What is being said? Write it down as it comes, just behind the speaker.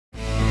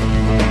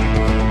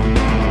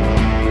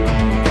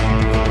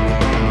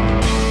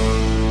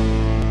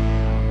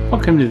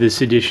Welcome to this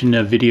edition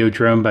of Video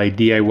Drone by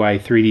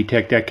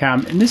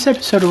DIY3DTech.com. In this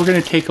episode, we're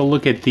going to take a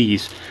look at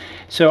these.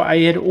 So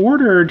I had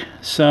ordered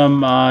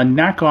some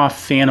knockoff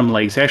Phantom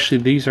legs.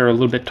 Actually, these are a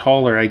little bit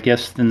taller, I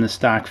guess, than the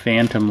stock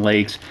Phantom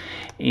legs.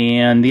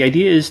 And the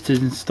idea is to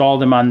install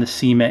them on the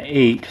Syma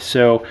 8.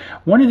 So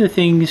one of the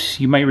things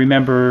you might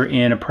remember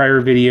in a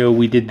prior video,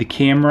 we did the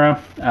camera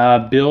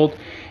build.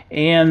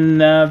 And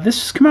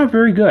this has come out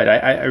very good.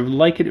 I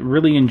like it,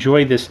 really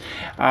enjoy this.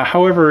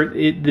 However,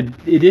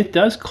 it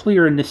does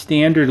clear in the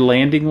standard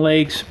landing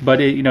legs, but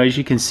as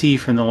you can see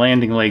from the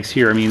landing legs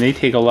here, I mean, they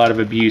take a lot of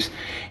abuse.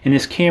 And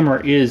this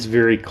camera is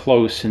very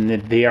close, and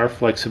they are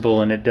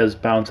flexible, and it does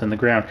bounce on the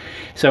ground.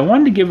 So I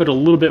wanted to give it a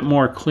little bit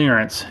more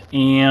clearance,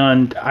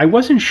 and I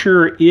wasn't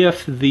sure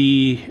if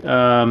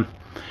the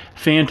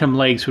Phantom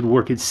legs would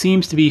work. It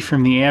seems to be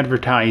from the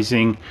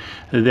advertising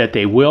that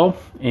they will,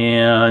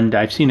 and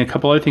I've seen a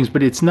couple other things,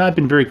 but it's not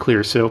been very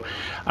clear. So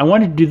I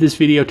wanted to do this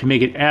video to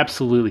make it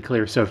absolutely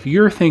clear. So if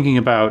you're thinking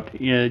about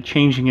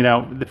changing it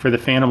out for the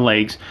Phantom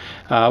legs,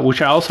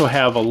 which I also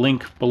have a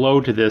link below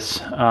to this,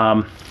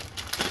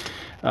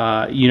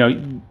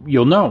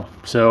 you'll know.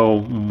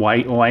 So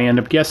why end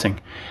up guessing?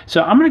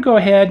 So I'm going to go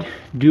ahead,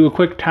 do a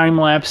quick time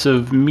lapse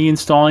of me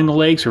installing the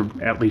legs, or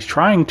at least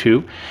trying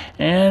to,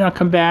 and I'll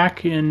come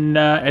back and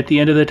at the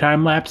end of the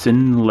time lapse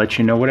and let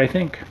you know what I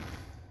think.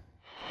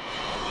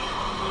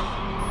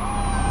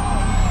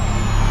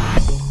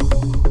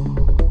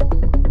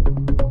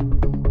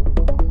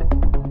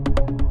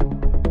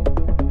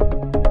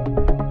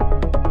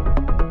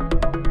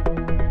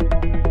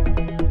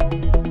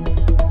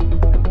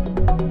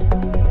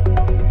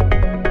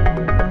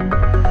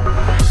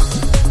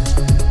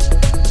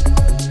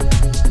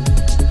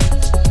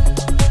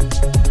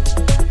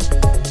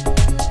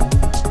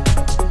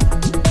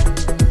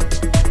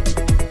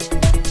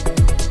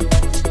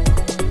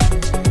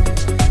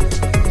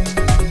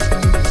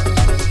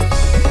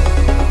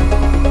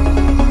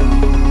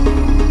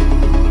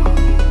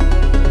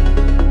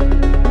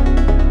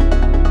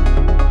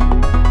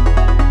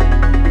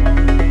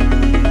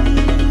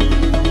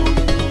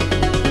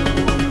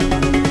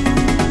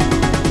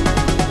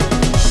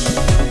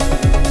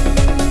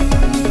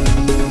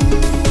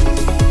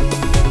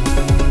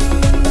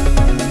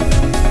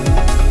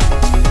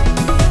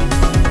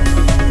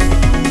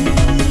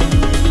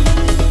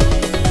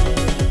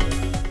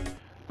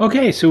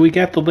 Okay, so we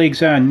got the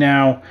legs on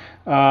now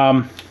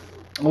a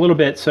little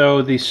bit.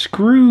 So the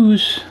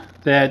screws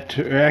that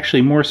are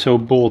actually more so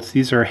bolts,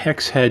 these are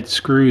hex head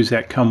screws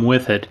that come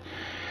with it,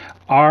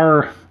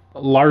 are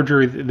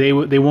larger. They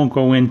won't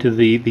go into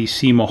the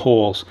Syma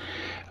holes.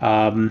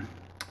 It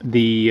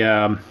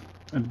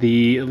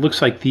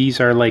looks like these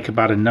are like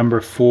about a number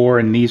 4,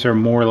 and these are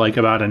more like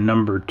about a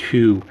number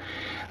 2.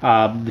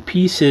 The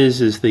piece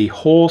is the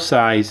hole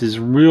size is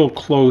real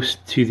close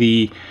to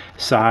the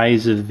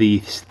size of the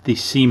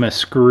Syma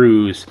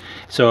screws.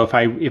 So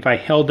if I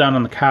held down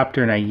on the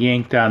copter and I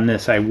yanked on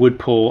this, I would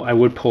pull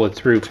it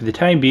through. For the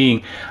time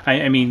being,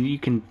 I mean, you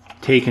can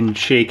take and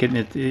shake it, and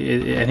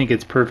I think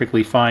it's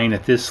perfectly fine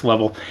at this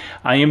level.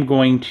 I am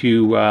going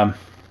to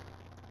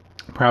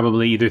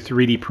probably either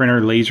 3D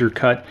printer, laser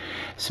cut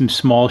some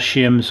small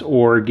shims,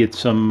 or get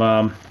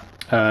some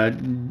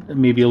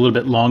maybe a little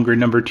bit longer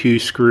number 2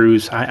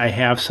 screws. I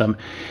have some,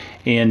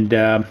 and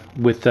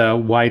with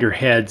wider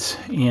heads,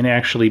 and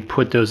actually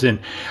put those in.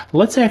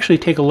 Let's actually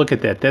take a look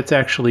at that. That's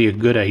actually a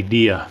good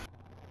idea.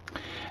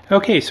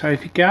 Okay, so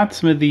I've got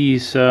some of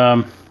these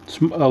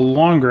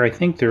longer, I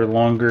think they're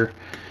longer,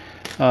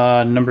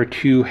 number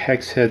 2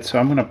 hex heads. So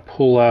I'm going to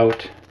pull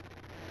out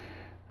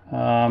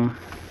one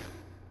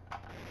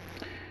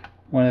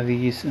of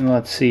these, and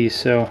let's see.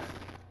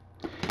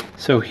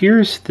 So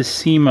here's the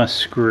Syma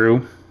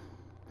screw,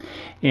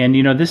 and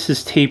this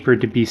is tapered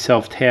to be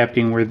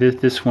self-tapping, where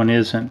this one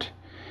isn't.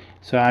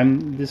 So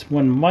this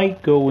one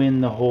might go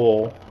in the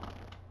hole.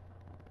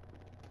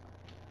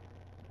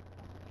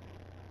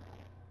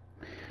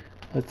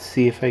 Let's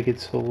see if I get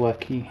so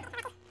lucky.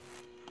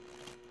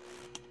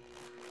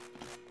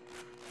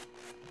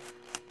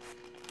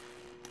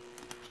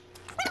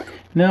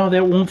 No,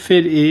 that won't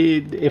fit.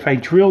 If I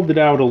drilled it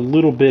out a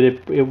little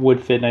bit, it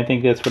would fit, and I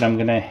think that's what I'm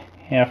gonna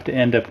have to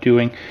end up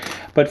doing.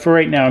 But for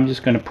right now, I'm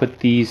just going to put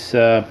these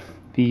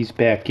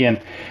back in.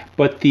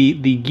 But the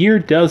gear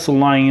does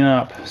line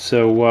up,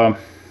 so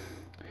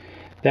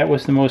that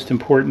was the most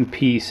important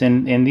piece.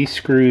 And these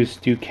screws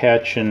do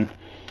catch, and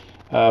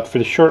for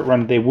the short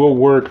run they will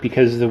work,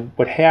 because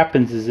what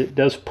happens is it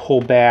does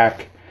pull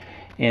back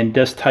and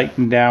does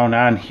tighten down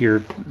on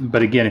here.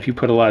 But again, if you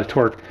put a lot of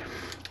torque.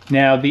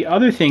 Now the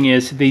other thing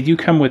is, they do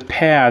come with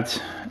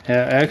pads.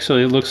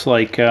 Actually, it looks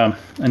like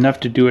enough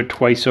to do it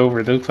twice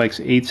over. They look like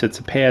 8 sets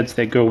of pads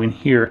that go in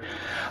here.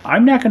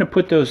 I'm not going to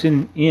put those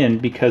in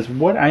because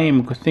what I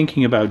am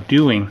thinking about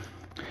doing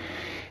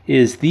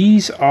is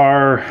these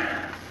are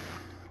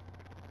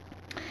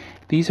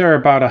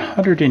about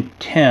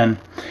 110.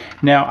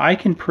 Now I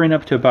can print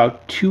up to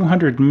about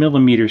 200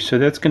 millimeters, so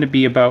that's going to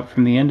be about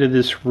from the end of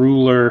this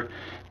ruler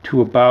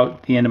to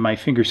about the end of my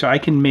finger. So I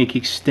can make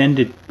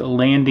extended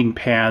landing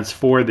pads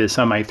for this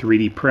on my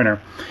 3D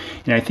printer.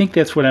 And I think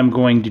that's what I'm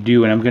going to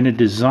do, and I'm going to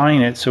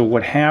design it so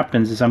what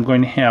happens is I'm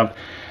going to have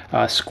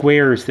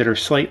squares that are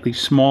slightly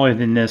smaller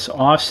than this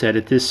offset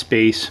at this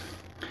space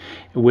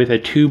with a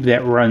tube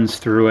that runs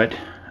through it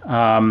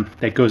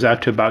that goes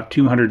out to about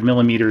 200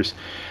 millimeters.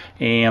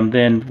 And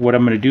then what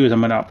I'm going to do is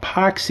I'm going to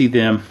epoxy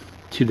them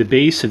to the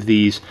base of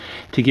these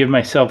to give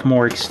myself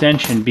more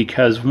extension,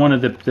 because one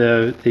of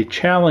the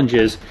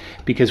challenges,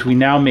 because we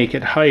now make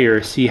it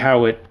higher, see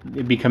how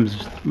it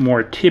becomes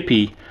more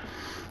tippy.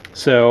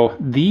 So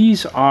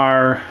these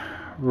are,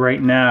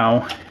 right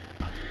now,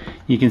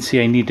 you can see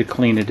I need to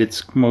clean it.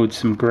 It's mowed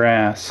some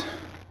grass.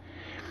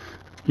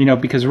 You know,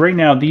 because right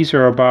now these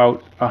are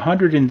about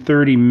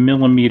 130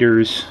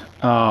 millimeters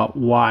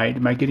wide.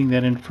 Am I getting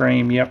that in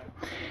frame? Yep.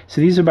 So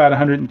these are about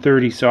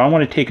 130, so I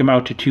want to take them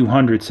out to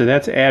 200, so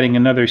that's adding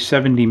another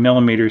 70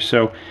 millimeters,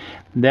 so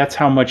that's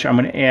how much I'm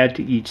going to add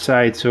to each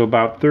side, so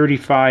about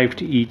 35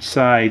 to each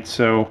side.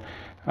 So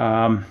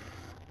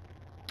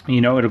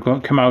you know,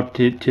 it'll come out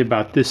to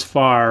about this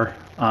far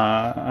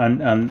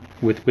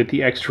with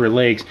the extra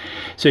legs,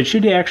 so it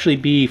should actually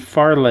be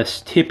far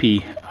less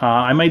tippy.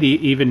 I might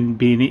even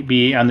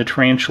be on the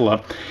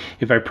tarantula,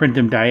 if I print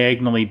them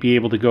diagonally, be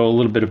able to go a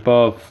little bit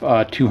above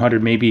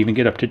 200, maybe even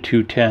get up to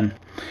 210.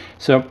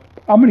 So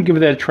I'm going to give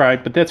that a try,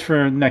 but that's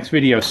for next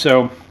video.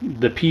 So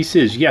the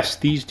pieces, yes,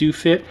 these do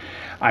fit.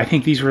 I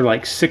think these were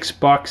like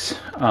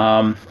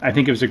 $6. I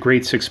think it was a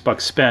great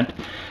 $6 spent,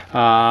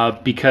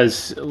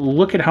 because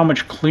look at how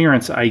much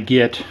clearance I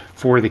get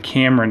for the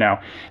camera now.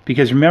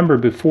 Because remember,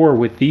 before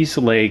with these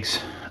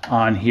legs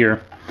on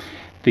here,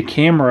 the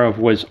camera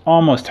was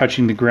almost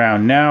touching the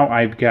ground. Now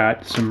I've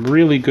got some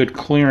really good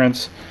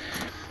clearance.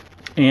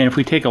 And if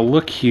we take a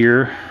look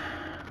here,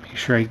 make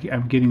sure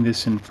I'm getting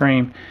this in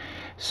frame.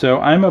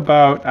 So I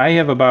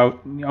have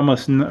about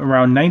almost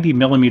around 90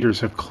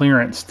 millimeters of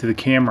clearance to the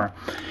camera.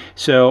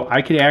 So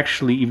I could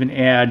actually even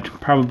add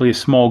probably a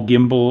small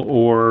gimbal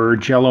or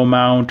jello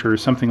mount or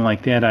something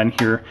like that on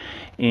here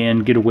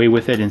and get away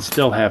with it and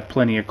still have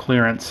plenty of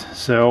clearance.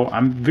 So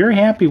I'm very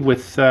happy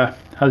with how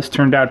this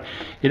turned out.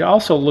 It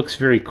also looks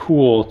very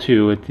cool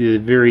too.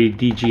 It's very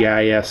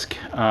DJI-esque,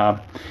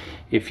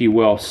 if you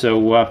will.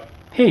 So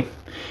hey,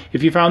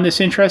 if you found this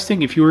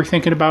interesting, if you were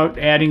thinking about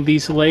adding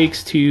these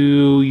legs to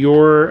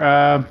your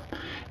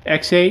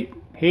X8,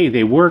 hey,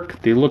 they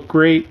work, they look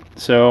great.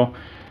 So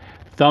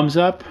thumbs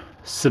up,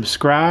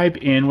 subscribe,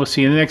 and we'll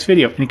see you in the next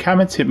video. Any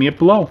comments, hit me up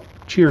below.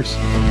 Cheers.